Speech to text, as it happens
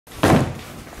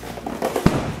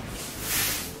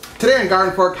Today on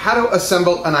GardenFork, how to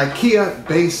assemble an Ikea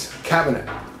base cabinet.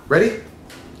 Ready?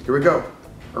 Here we go.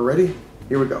 Are ready?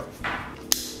 Here we go.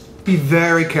 Be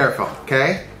very careful,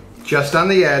 okay? Just on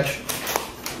the edge.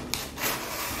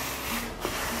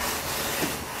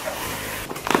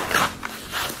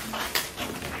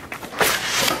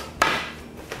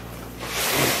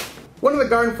 One of the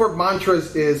GardenFork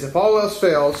mantras is, if all else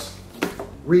fails,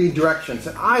 read directions.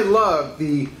 And I love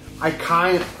the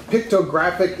iconic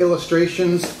pictographic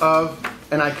illustrations of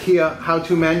an Ikea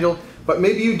how-to manual, but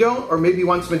maybe you don't, or maybe you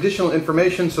want some additional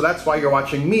information, so that's why you're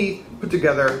watching me put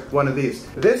together one of these.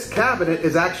 This cabinet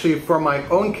is actually for my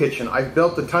own kitchen. I've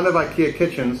built a ton of Ikea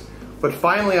kitchens, but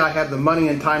finally I have the money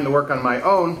and time to work on my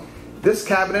own. This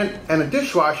cabinet and a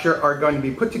dishwasher are going to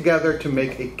be put together to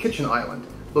make a kitchen island.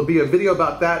 There'll be a video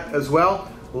about that as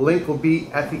well. The link will be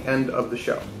at the end of the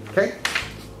show. Okay,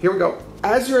 here we go.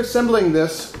 As you're assembling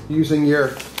this using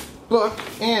your book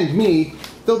and me,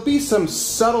 there'll be some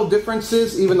subtle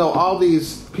differences, even though all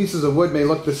these pieces of wood may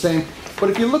look the same.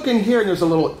 But if you look in here and there's a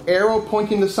little arrow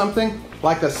pointing to something,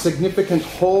 like a significant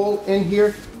hole in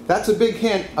here, that's a big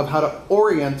hint of how to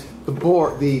orient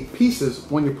the pieces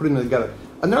when you're putting them together.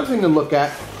 Another thing to look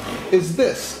at is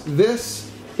this.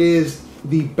 This is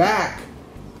the back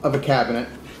of a cabinet,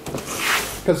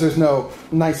 because there's no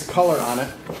nice color on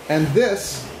it. And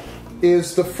this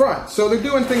is the front. So they're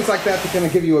doing things like that to kind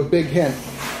of give you a big hint.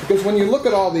 Because when you look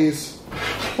at all these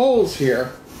holes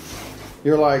here,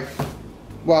 you're like,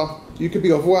 well, you could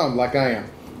be overwhelmed like I am.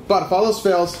 But if all else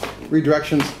fails, read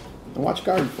directions and watch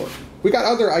GardenFork. We got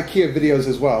other Ikea videos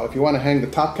as well. If you want to hang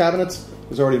the top cabinets,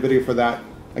 there's already a video for that.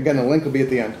 Again, the link will be at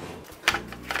the end.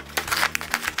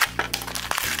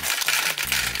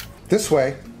 This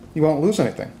way, you won't lose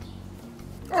anything.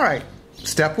 All right,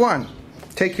 step one.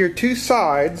 Take your two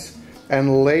sides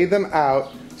and lay them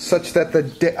out such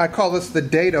that I call this the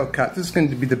dado cut. This is going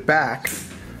to be the back,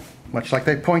 much like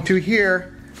they point to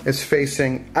here, is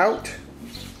facing out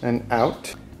and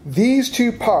out. These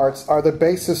two parts are the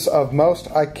basis of most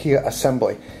Ikea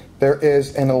assembly. There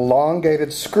is an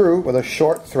elongated screw with a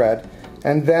short thread,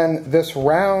 and then this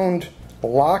round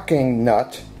locking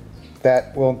nut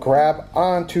that will grab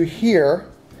onto here.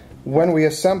 When we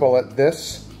assemble it,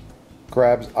 this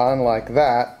grabs on like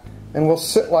that and will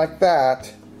sit like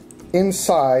that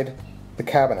inside the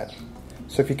cabinet.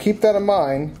 So if you keep that in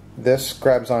mind, this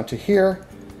grabs onto here.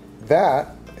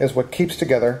 That is what keeps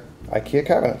together Ikea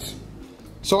cabinets.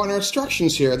 So on our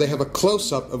instructions here, they have a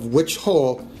close-up of which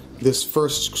hole this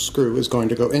first screw is going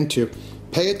to go into.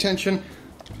 Pay attention.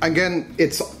 Again,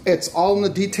 it's all in the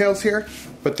details here,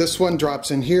 but this one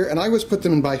drops in here, and I always put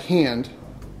them in by hand,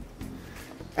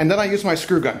 and then I use my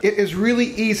screw gun. It is really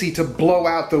easy to blow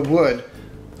out the wood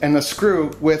and the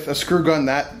screw with a screw gun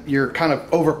that you're kind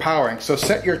of overpowering. So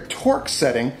set your torque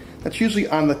setting, that's usually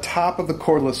on the top of the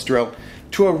cordless drill,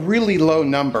 to a really low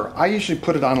number. I usually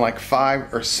put it on like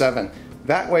 5 or 7.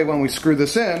 That way when we screw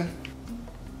this in,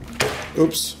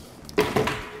 oops,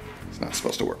 it's not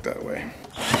supposed to work that way.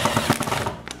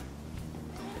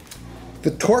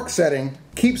 The torque setting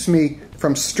keeps me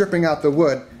from stripping out the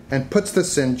wood and puts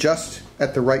this in just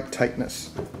at the right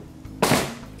tightness.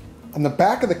 On the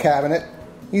back of the cabinet,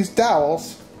 these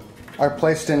dowels are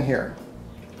placed in here.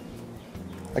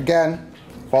 Again,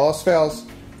 if all else fails,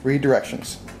 read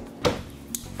directions.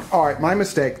 Alright, my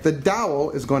mistake. The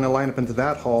dowel is going to line up into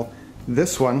that hole.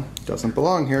 This one doesn't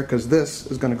belong here because this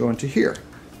is going to go into here.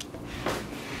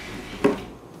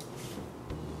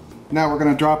 Now we're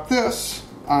going to drop this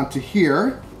onto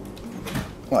here,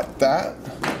 like that,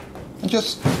 and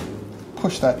just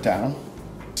push that down.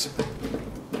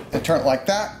 And turn it like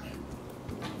that,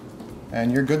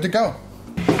 and you're good to go.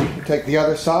 We take the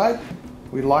other side,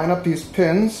 we line up these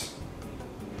pins.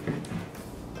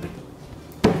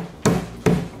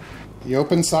 The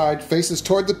open side faces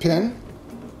toward the pin.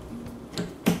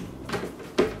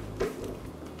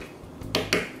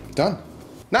 Done.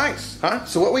 Nice, huh?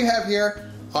 So what we have here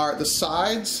are the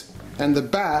sides and the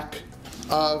back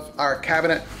of our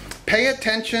cabinet. Pay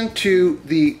attention to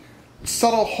the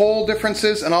subtle hole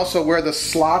differences and also where the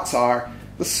slots are.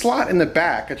 The slot in the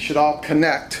back, it should all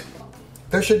connect.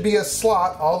 There should be a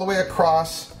slot all the way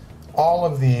across all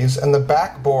of these, and the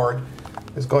backboard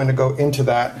is going to go into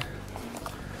that.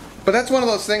 But that's one of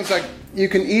those things, like, you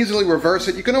can easily reverse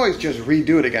it. You can always just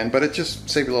redo it again, but it just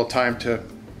saves you a little time to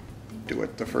do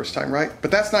it the first time right. But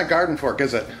that's not GardenFork,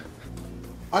 is it?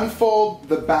 Unfold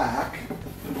the back,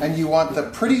 and you want the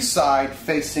pretty side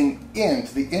facing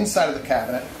into the inside of the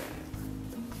cabinet.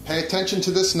 Pay attention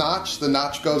to this notch. The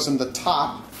notch goes in the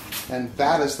top, and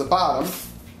that is the bottom.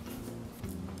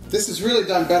 This is really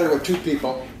done better with two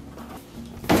people.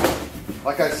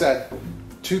 Like I said,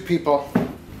 2 people.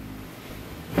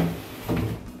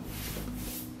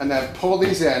 And then pull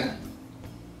these in.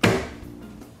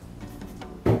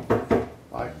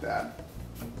 Like that.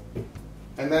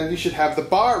 And then you should have the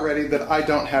bar ready that I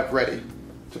don't have ready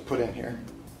to put in here.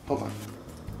 Hold on.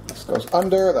 This goes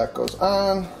under, that goes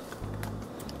on.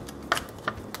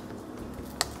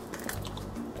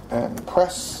 And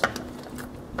press.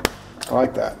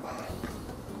 Like that.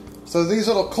 So these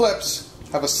little clips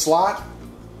have a slot,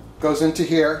 goes into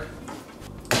here.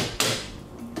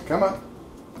 Come on.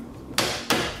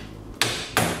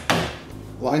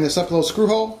 Line this up a little screw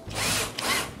hole.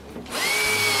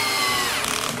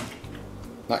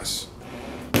 Nice.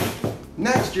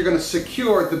 Next, you're going to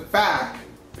secure the back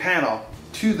panel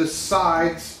to the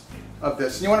sides of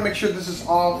this. And you want to make sure this is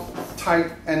all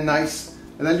tight and nice.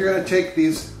 And then you're going to take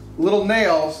these little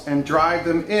nails and drive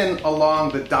them in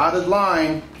along the dotted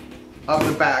line of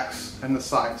the backs and the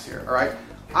sides here, all right?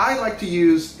 I like to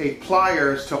use a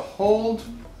pliers to hold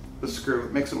the screw.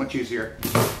 It makes it much easier,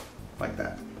 like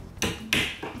that.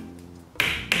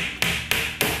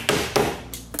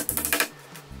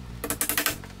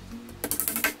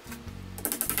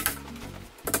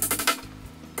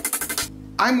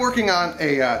 I'm working on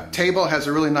a table, has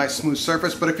a really nice smooth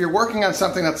surface, but if you're working on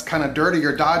something that's kind of dirty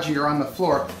or dodgy or on the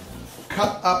floor,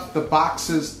 cut up the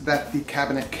boxes that the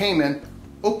cabinet came in,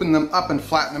 open them up and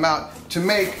flatten them out to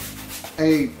make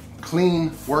a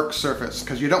clean work surface,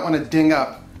 because you don't want to ding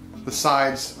up the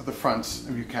sides of the fronts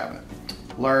of your cabinet.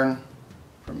 Learn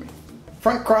from me.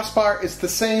 Front crossbar is the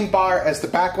same bar as the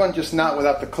back one, just not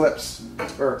without the clips,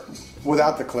 or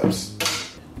without the clips.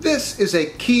 This is a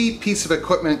key piece of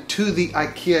equipment to the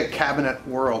Ikea cabinet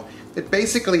world. It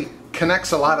basically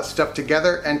connects a lot of stuff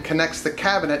together and connects the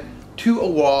cabinet to a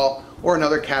wall or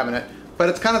another cabinet, but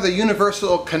it's kind of the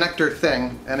universal connector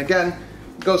thing. And again,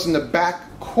 it goes in the back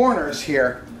corners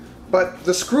here, but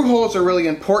the screw holes are really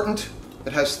important.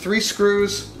 It has 3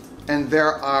 screws and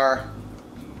there are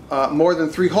more than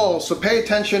 3 holes, so pay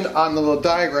attention on the little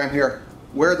diagram here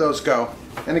where those go.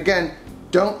 And again,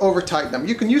 don't over tighten them.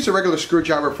 You can use a regular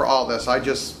screwdriver for all this. I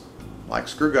just like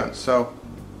screw guns. So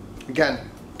again,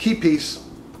 key piece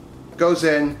goes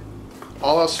in,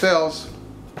 all else fails,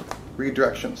 read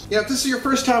directions. Yeah, if this is your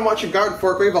first time watching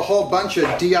GardenFork, we have a whole bunch of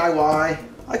DIY,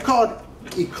 I call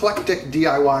it eclectic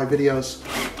DIY videos.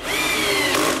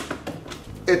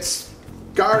 It's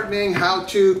gardening,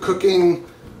 how-to, cooking,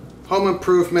 home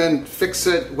improvement, fix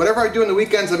it, whatever I do in the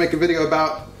weekends I make a video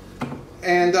about.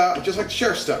 And I just like to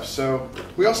share stuff. So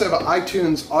we also have an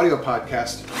iTunes audio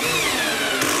podcast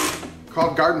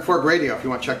called GardenFork Radio if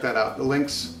you want to check that out. The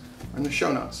links are in the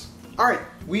show notes. All right,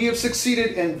 we have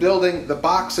succeeded in building the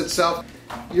box itself.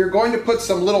 You're going to put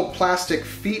some little plastic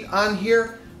feet on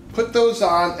here. Put those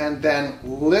on and then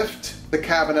lift the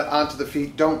cabinet onto the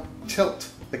feet. Don't tilt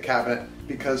the cabinet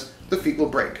because the feet will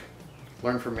break.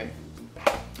 Learn from me.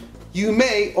 You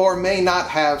may or may not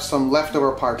have some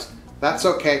leftover parts. That's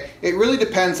okay. It really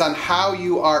depends on how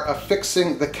you are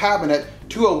affixing the cabinet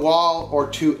to a wall or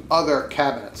to other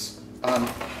cabinets.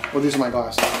 Well, these are my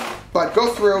glasses. But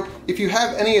go through, if you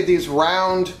have any of these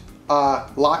round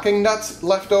locking nuts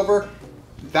left over,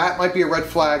 that might be a red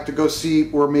flag to go see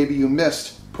where maybe you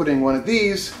missed putting one of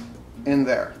these in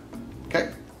there.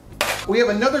 Okay? We have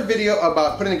another video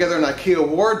about putting together an Ikea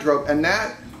wardrobe, and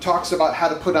that talks about how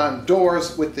to put on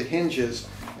doors with the hinges.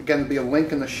 Again, there'll be a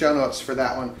link in the show notes for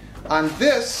that one. On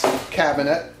this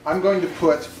cabinet, I'm going to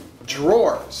put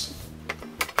drawers.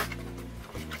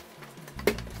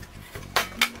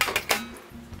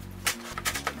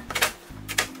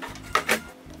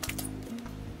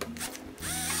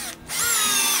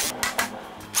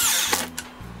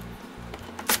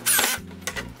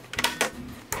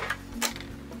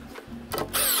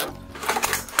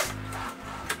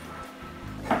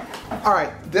 All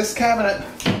right, this cabinet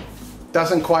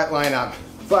doesn't quite line up,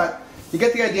 but you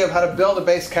get the idea of how to build a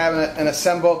base cabinet and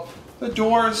assemble the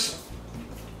doors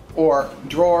or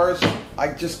drawers.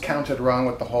 I just counted wrong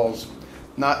with the holes.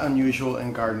 Not unusual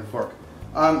in GardenFork.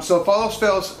 So if all else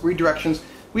fails, redirections.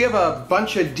 We have a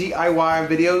bunch of DIY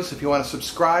videos. If you want to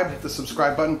subscribe, hit the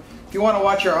subscribe button. If you want to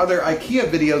watch our other IKEA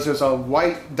videos, there's a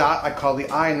white dot I call the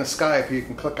eye in the sky. If you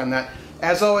can click on that.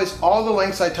 As always, all the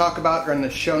links I talk about are in the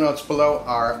show notes below,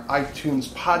 our iTunes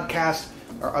podcast,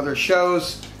 our other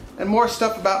shows, and more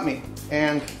stuff about me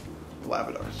and the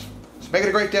Labradors. So make it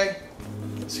a great day.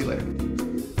 See you later.